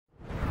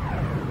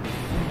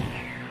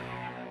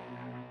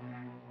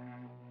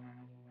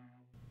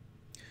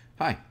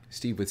Hi,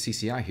 Steve with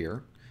CCI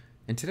here,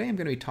 and today I'm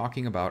going to be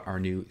talking about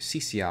our new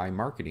CCI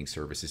Marketing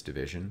Services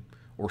division,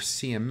 or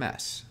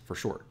CMS for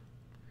short.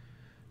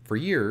 For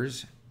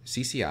years,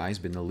 CCI has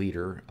been the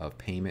leader of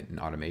payment and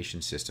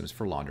automation systems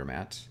for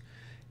laundromats,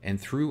 and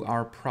through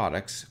our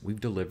products,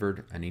 we've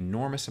delivered an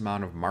enormous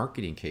amount of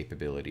marketing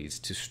capabilities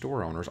to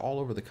store owners all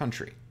over the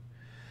country.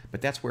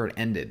 But that's where it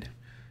ended.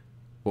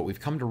 What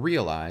we've come to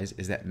realize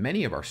is that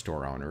many of our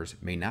store owners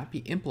may not be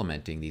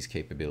implementing these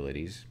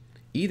capabilities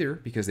either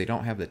because they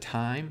don't have the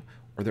time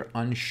or they're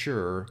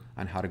unsure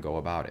on how to go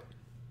about it.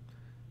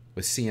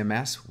 With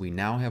CMS, we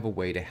now have a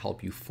way to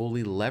help you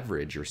fully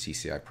leverage your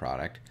CCI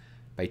product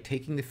by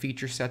taking the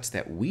feature sets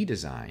that we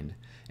designed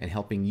and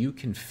helping you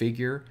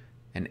configure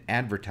and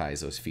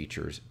advertise those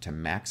features to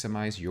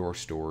maximize your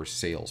store's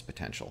sales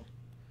potential.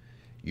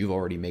 You've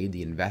already made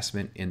the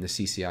investment in the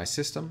CCI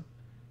system.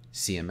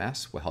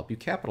 CMS will help you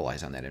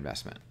capitalize on that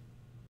investment.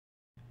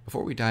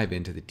 Before we dive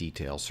into the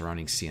details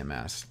surrounding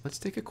CMS, let's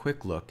take a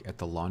quick look at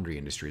the laundry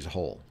industry as a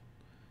whole.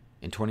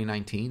 In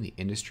 2019, the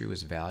industry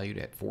was valued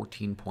at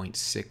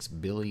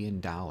 $14.6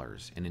 billion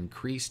and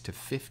increased to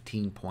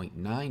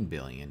 $15.9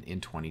 billion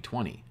in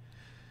 2020.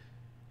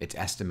 It's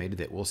estimated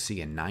that we'll see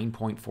a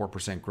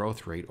 9.4%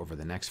 growth rate over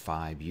the next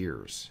 5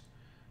 years.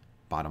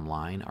 Bottom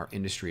line, our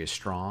industry is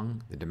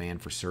strong, the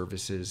demand for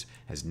services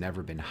has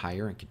never been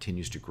higher and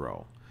continues to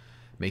grow.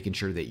 Making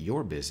sure that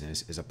your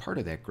business is a part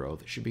of that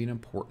growth should be an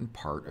important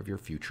part of your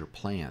future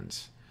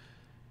plans.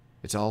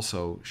 It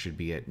also should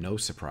be at no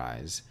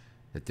surprise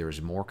that there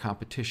is more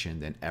competition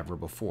than ever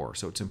before,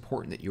 so it's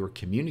important that you are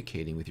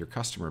communicating with your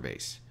customer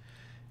base.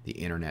 The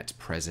internet's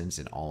presence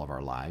in all of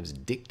our lives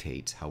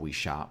dictates how we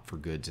shop for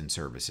goods and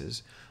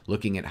services.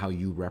 Looking at how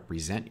you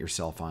represent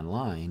yourself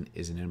online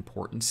is an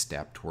important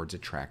step towards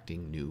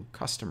attracting new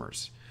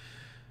customers.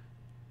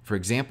 For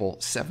example,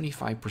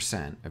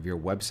 75% of your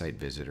website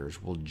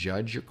visitors will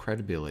judge your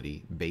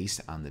credibility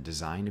based on the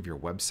design of your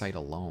website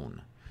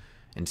alone.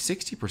 And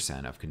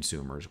 60% of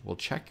consumers will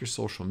check your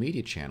social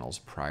media channels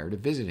prior to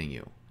visiting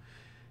you.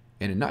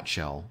 In a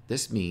nutshell,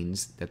 this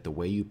means that the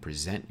way you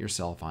present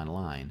yourself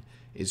online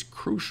is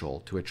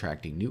crucial to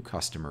attracting new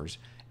customers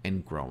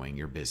and growing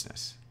your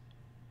business.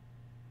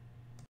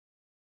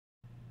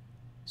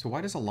 So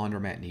why does a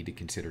laundromat need to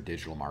consider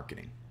digital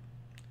marketing?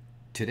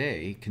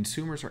 Today,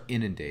 consumers are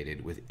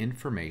inundated with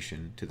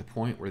information to the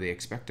point where they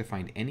expect to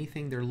find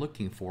anything they're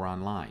looking for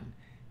online,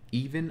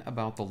 even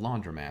about the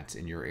laundromats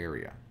in your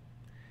area.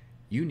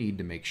 You need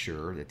to make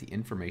sure that the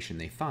information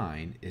they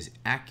find is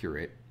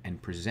accurate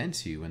and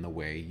presents you in the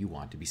way you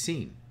want to be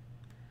seen,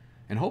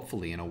 and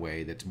hopefully in a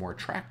way that's more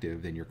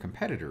attractive than your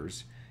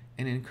competitors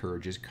and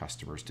encourages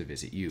customers to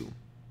visit you.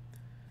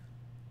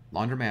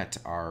 Laundromats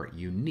are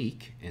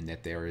unique in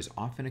that there is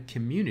often a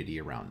community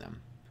around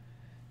them.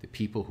 The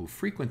people who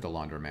frequent the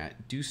laundromat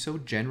do so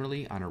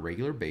generally on a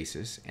regular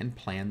basis and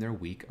plan their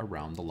week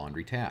around the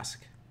laundry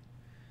task.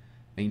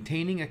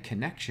 Maintaining a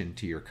connection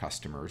to your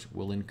customers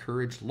will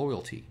encourage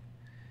loyalty.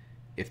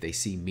 If they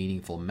see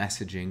meaningful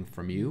messaging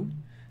from you,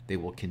 they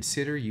will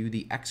consider you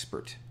the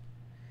expert.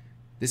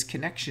 This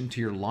connection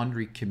to your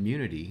laundry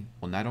community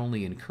will not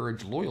only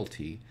encourage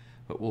loyalty,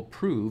 but will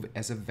prove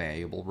as a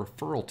valuable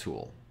referral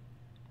tool.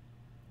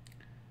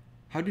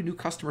 How do new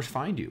customers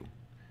find you?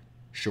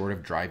 Short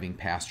of driving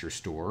past your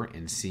store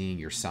and seeing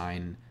your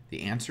sign,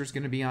 the answer is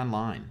going to be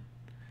online.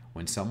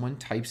 When someone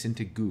types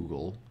into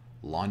Google,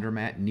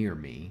 laundromat near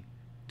me,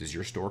 does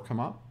your store come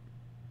up?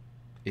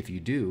 If you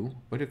do,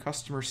 what do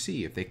customers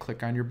see if they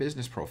click on your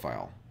business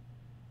profile?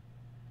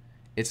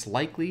 It's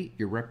likely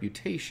your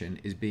reputation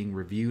is being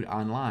reviewed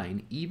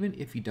online even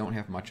if you don't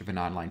have much of an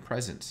online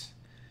presence.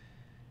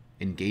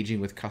 Engaging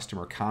with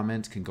customer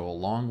comments can go a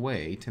long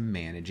way to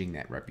managing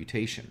that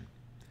reputation.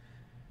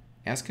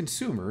 As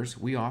consumers,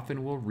 we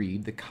often will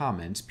read the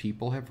comments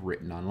people have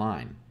written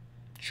online.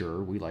 Sure,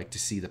 we like to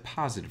see the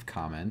positive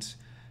comments,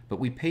 but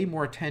we pay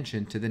more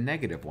attention to the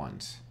negative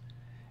ones,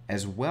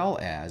 as well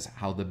as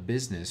how the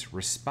business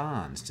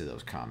responds to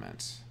those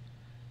comments.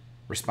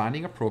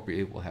 Responding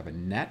appropriately will have a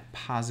net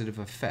positive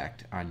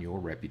effect on your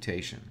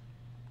reputation.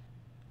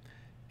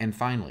 And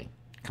finally,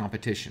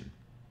 competition.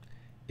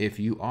 If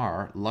you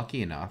are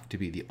lucky enough to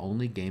be the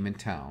only game in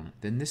town,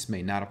 then this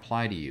may not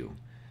apply to you.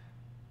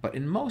 But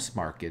in most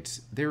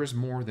markets, there is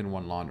more than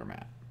one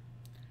laundromat.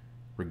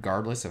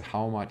 Regardless of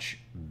how much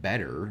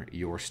better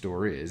your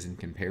store is in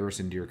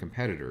comparison to your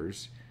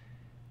competitors,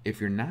 if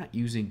you're not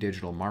using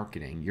digital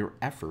marketing, your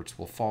efforts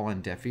will fall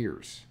on deaf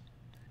ears.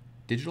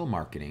 Digital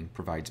marketing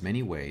provides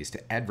many ways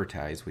to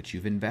advertise what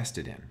you've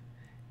invested in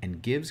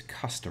and gives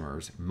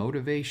customers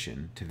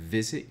motivation to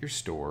visit your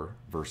store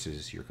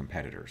versus your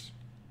competitors.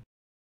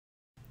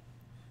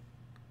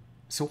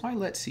 So why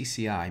let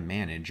CCI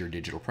manage your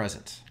digital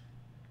presence?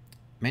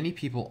 Many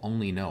people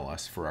only know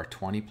us for our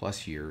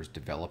 20+ years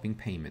developing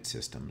payment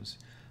systems,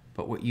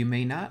 but what you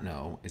may not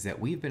know is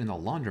that we've been in the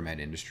laundromat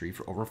industry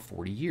for over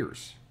 40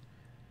 years.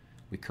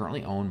 We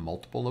currently own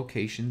multiple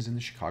locations in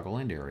the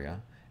Chicagoland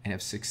area and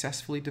have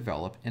successfully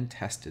developed and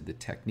tested the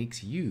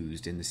techniques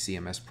used in the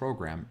CMS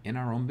program in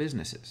our own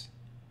businesses.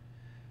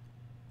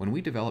 When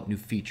we develop new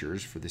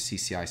features for the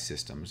CCI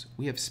systems,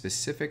 we have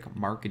specific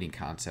marketing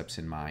concepts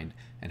in mind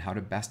and how to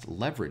best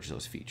leverage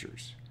those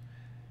features.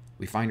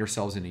 We find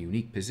ourselves in a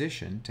unique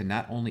position to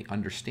not only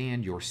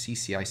understand your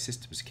CCI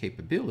system's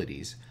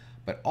capabilities,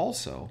 but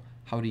also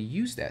how to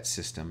use that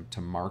system to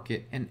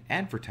market and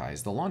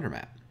advertise the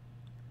laundromat.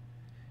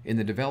 In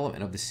the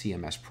development of the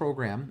CMS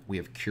program, we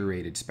have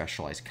curated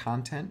specialized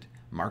content,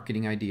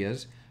 marketing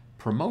ideas,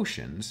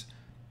 promotions,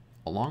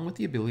 along with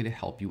the ability to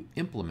help you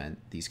implement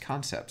these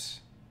concepts.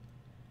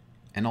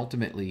 And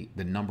ultimately,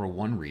 the number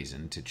one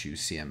reason to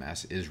choose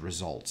CMS is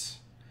results.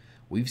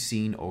 We've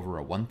seen over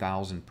a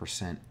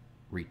 1,000%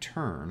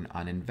 return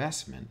on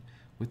investment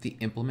with the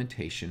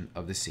implementation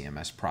of the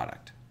CMS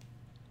product.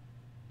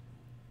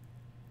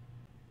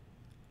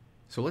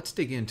 So let's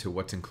dig into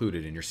what's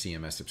included in your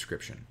CMS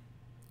subscription.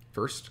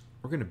 First,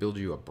 we're going to build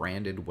you a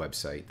branded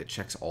website that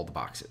checks all the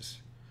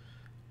boxes.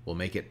 We'll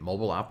make it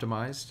mobile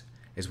optimized,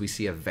 as we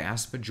see a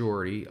vast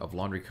majority of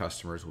laundry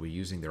customers will be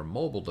using their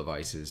mobile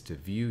devices to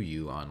view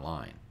you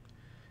online.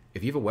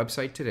 If you have a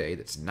website today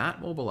that's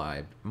not mobile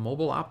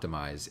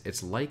optimized,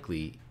 it's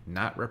likely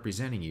not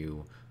representing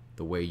you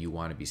the way you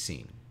want to be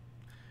seen.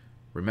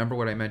 Remember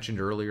what I mentioned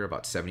earlier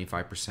about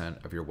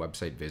 75% of your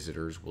website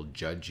visitors will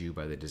judge you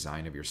by the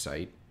design of your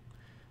site?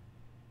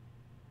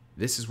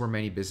 This is where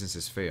many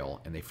businesses fail,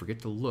 and they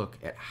forget to look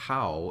at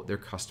how their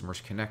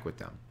customers connect with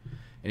them.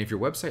 And if your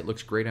website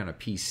looks great on a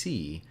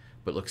PC,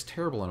 but looks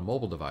terrible on a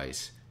mobile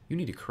device, you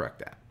need to correct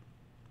that.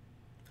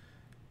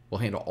 We'll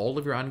handle all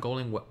of your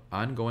ongoing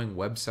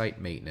website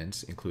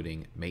maintenance,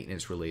 including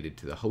maintenance related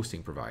to the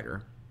hosting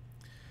provider.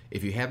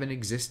 If you have an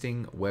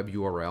existing web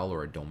URL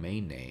or a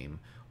domain name,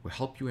 we'll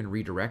help you in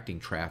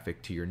redirecting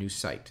traffic to your new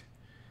site.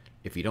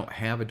 If you don't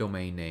have a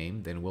domain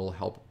name, then we'll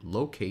help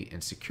locate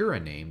and secure a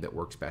name that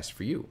works best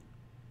for you.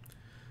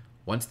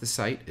 Once the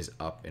site is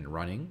up and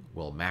running,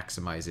 we'll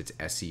maximize its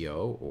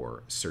SEO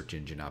or search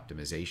engine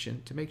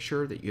optimization to make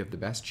sure that you have the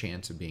best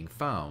chance of being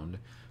found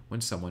when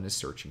someone is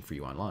searching for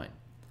you online.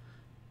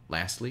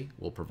 Lastly,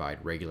 we'll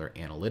provide regular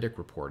analytic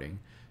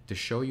reporting to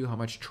show you how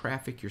much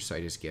traffic your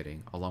site is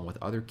getting, along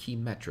with other key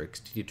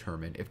metrics to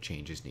determine if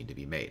changes need to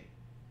be made.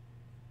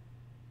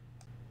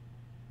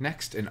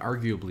 Next, and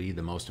arguably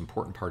the most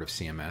important part of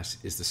CMS,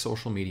 is the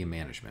social media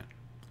management.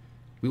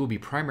 We will be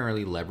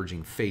primarily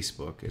leveraging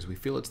Facebook as we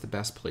feel it's the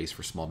best place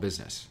for small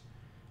business.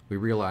 We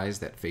realize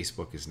that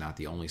Facebook is not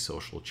the only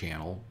social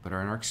channel, but in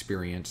our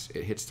experience,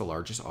 it hits the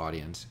largest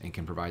audience and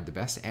can provide the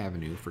best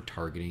avenue for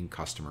targeting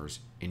customers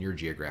in your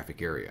geographic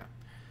area.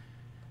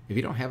 If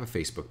you don't have a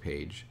Facebook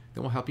page,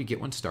 then we'll help you get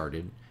one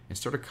started and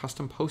start a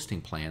custom posting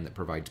plan that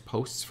provides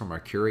posts from our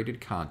curated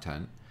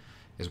content,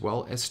 as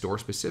well as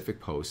store-specific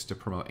posts to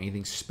promote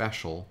anything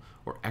special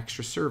or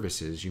extra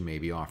services you may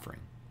be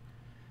offering.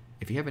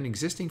 If you have an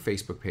existing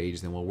Facebook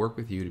page, then we'll work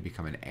with you to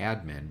become an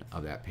admin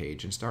of that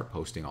page and start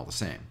posting all the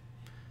same.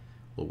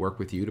 We'll work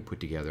with you to put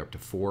together up to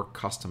 4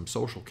 custom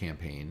social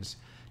campaigns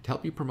to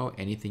help you promote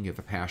anything you have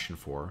a passion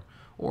for,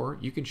 or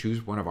you can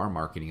choose one of our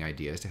marketing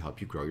ideas to help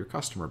you grow your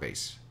customer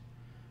base.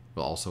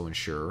 We'll also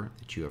ensure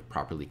that you have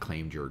properly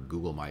claimed your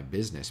Google My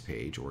Business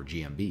page, or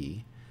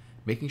GMB,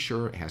 making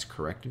sure it has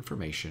correct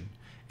information,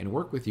 and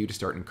work with you to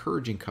start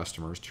encouraging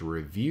customers to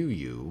review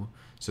you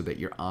so that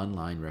your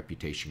online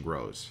reputation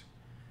grows.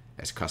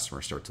 As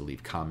customers start to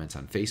leave comments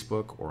on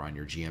Facebook or on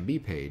your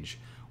GMB page,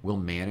 we'll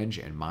manage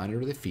and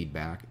monitor the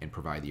feedback and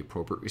provide the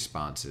appropriate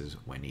responses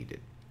when needed.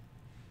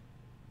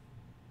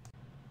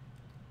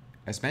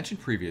 As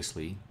mentioned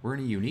previously, we're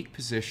in a unique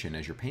position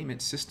as your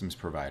payment systems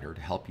provider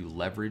to help you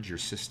leverage your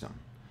system.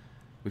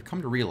 We've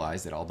come to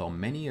realize that although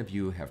many of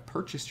you have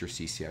purchased your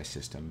CCI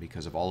system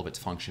because of all of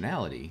its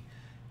functionality,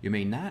 you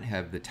may not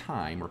have the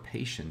time or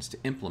patience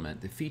to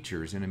implement the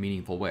features in a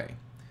meaningful way.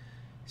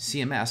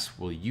 CMS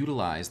will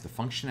utilize the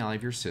functionality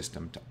of your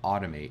system to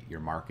automate your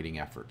marketing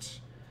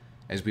efforts.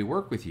 As we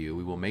work with you,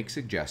 we will make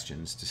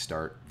suggestions to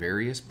start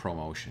various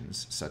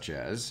promotions such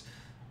as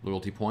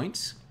loyalty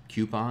points,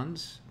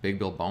 coupons, big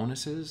bill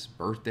bonuses,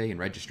 birthday and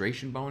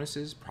registration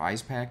bonuses,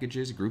 prize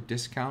packages, group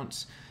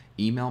discounts,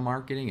 email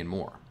marketing, and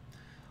more.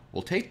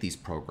 We'll take these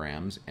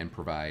programs and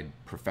provide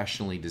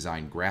professionally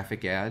designed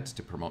graphic ads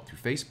to promote through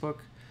Facebook.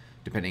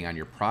 Depending on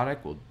your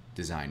product, we'll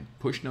design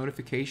push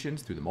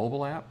notifications through the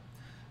mobile app.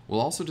 We'll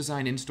also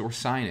design in-store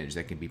signage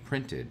that can be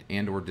printed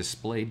and/or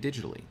displayed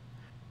digitally.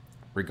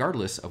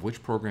 Regardless of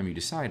which program you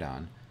decide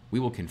on, we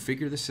will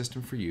configure the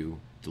system for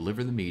you,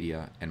 deliver the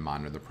media, and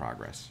monitor the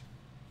progress.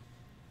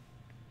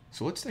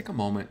 So let's take a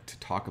moment to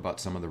talk about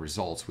some of the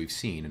results we've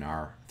seen in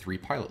our 3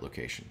 pilot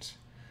locations.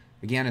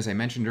 Again, as I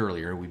mentioned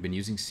earlier, we've been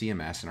using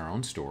CMS in our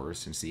own stores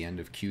since the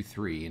end of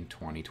Q3 in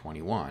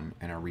 2021,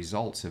 and our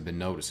results have been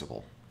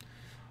noticeable.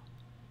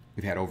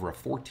 We've had over a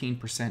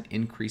 14%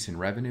 increase in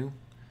revenue,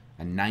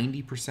 a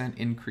 90%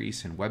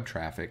 increase in web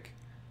traffic,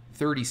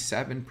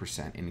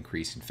 37%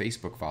 increase in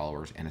Facebook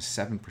followers, and a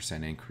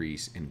 7%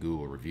 increase in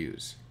Google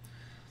reviews.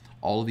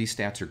 All of these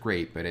stats are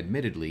great, but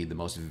admittedly, the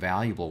most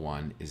valuable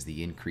one is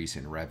the increase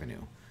in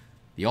revenue.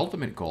 The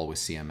ultimate goal with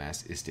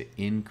CMS is to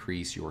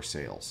increase your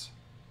sales.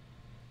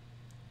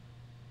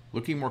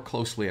 Looking more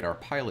closely at our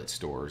pilot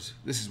stores,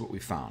 this is what we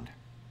found.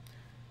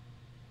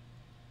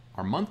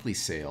 Our monthly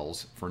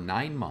sales for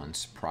 9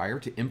 months prior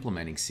to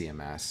implementing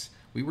CMS,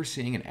 we were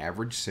seeing an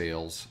average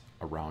sales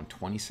around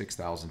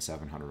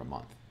 $26,700 a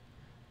month.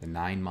 The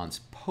 9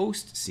 months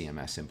post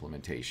CMS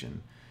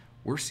implementation,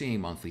 we're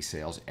seeing monthly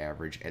sales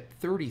average at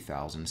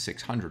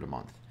 $30,600 a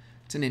month.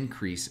 It's an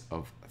increase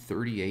of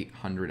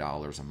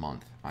 $3,800 a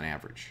month on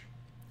average.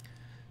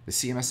 The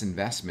CMS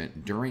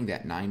investment during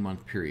that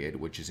 9-month period,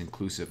 which is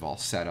inclusive of all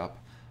setup,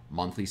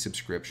 monthly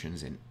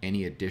subscriptions, and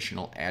any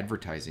additional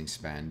advertising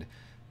spend,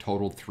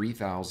 totaled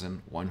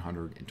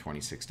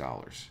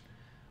 $3,126.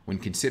 When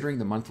considering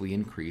the monthly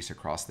increase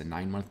across the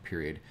 9-month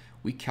period,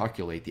 we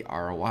calculate the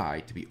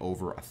ROI to be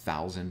over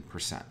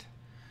 1,000%.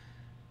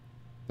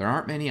 There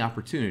aren't many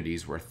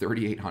opportunities where a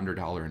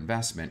 $3,800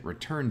 investment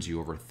returns you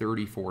over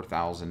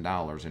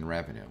 $34,000 in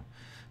revenue.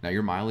 Now,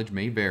 your mileage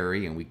may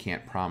vary and we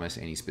can't promise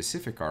any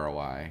specific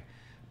ROI,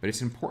 but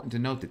it's important to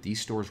note that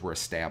these stores were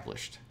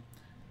established.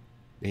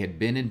 They had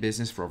been in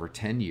business for over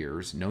 10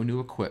 years, no new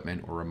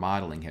equipment or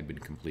remodeling had been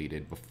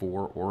completed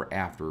before or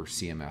after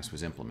CMS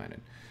was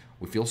implemented.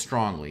 We feel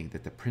strongly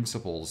that the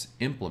principles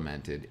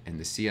implemented in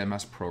the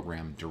CMS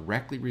program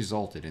directly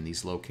resulted in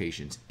these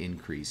locations'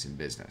 increase in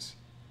business.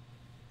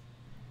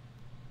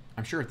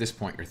 I'm sure at this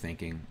point you're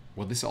thinking,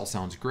 well, this all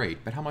sounds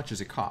great, but how much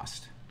does it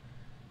cost?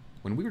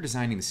 When we were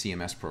designing the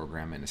CMS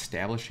program and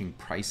establishing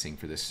pricing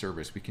for this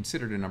service, we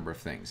considered a number of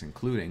things,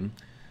 including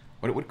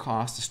what it would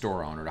cost a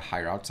store owner to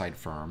hire outside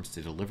firms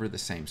to deliver the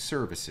same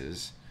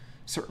services.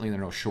 Certainly there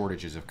are no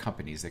shortages of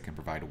companies that can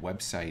provide a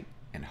website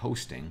and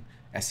hosting,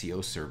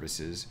 SEO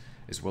services,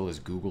 as well as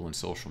Google and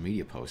social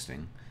media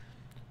posting.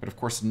 But of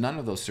course, none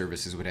of those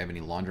services would have any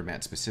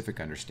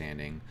laundromat-specific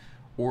understanding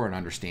or an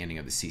understanding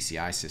of the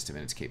CCI system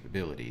and its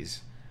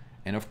capabilities.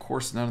 And of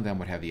course, none of them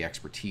would have the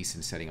expertise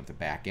in setting up the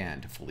back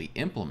end to fully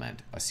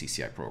implement a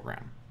CCI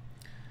program.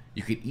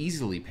 You could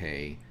easily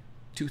pay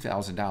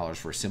 $2,000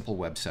 for a simple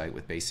website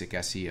with basic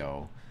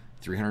SEO,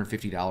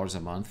 $350 a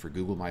month for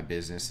Google My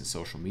Business and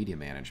social media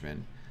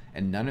management,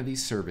 and none of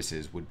these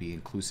services would be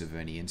inclusive of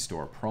any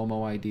in-store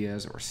promo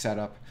ideas or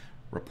setup,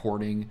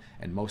 reporting,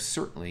 and most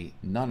certainly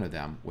none of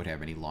them would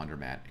have any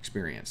laundromat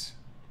experience.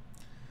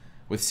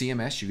 With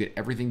CMS, you get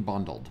everything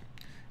bundled,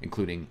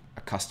 including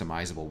a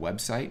customizable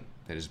website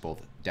that is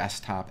both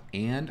desktop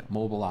and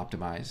mobile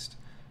optimized,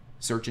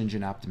 search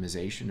engine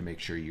optimization to make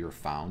sure you're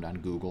found on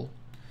Google,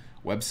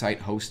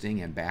 website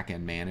hosting and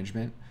back-end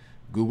management,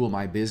 Google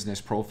My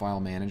Business profile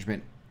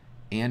management,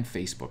 and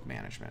Facebook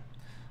management.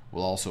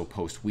 We'll also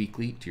post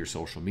weekly to your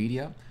social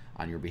media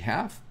on your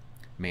behalf,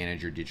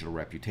 manage your digital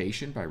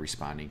reputation by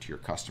responding to your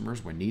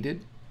customers when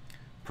needed,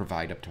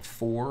 provide up to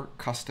 4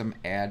 custom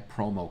ad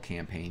promo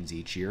campaigns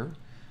each year.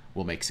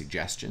 We'll make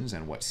suggestions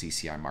on what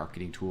CCI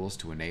marketing tools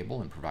to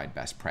enable and provide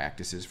best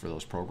practices for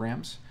those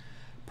programs,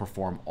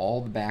 perform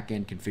all the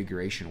back-end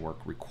configuration work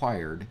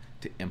required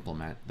to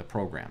implement the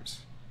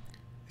programs.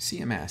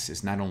 CMS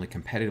is not only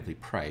competitively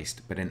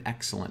priced, but an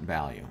excellent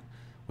value.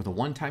 With a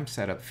one-time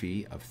setup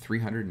fee of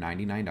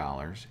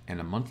 $399 and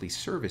a monthly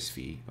service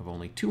fee of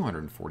only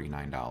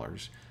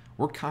 $249,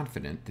 we're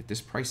confident that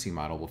this pricing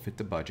model will fit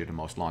the budget of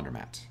most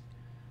laundromats.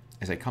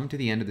 As I come to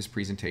the end of this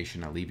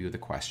presentation, I'll leave you with a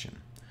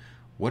question.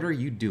 What are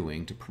you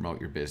doing to promote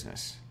your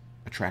business,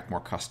 attract more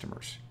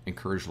customers,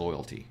 encourage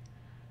loyalty?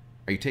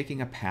 Are you taking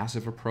a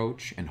passive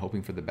approach and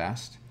hoping for the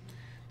best?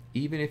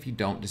 Even if you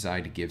don't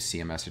decide to give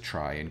CMS a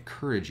try, I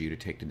encourage you to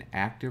take an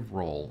active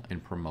role in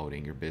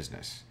promoting your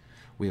business.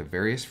 We have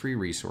various free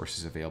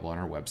resources available on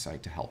our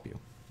website to help you.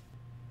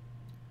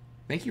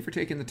 Thank you for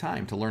taking the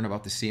time to learn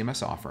about the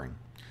CMS offering.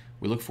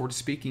 We look forward to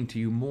speaking to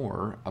you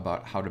more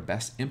about how to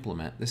best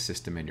implement the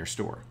system in your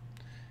store.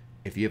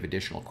 If you have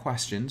additional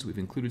questions, we've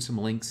included some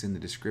links in the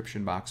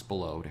description box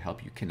below to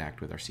help you connect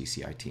with our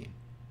CCI team.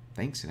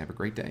 Thanks and have a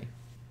great day.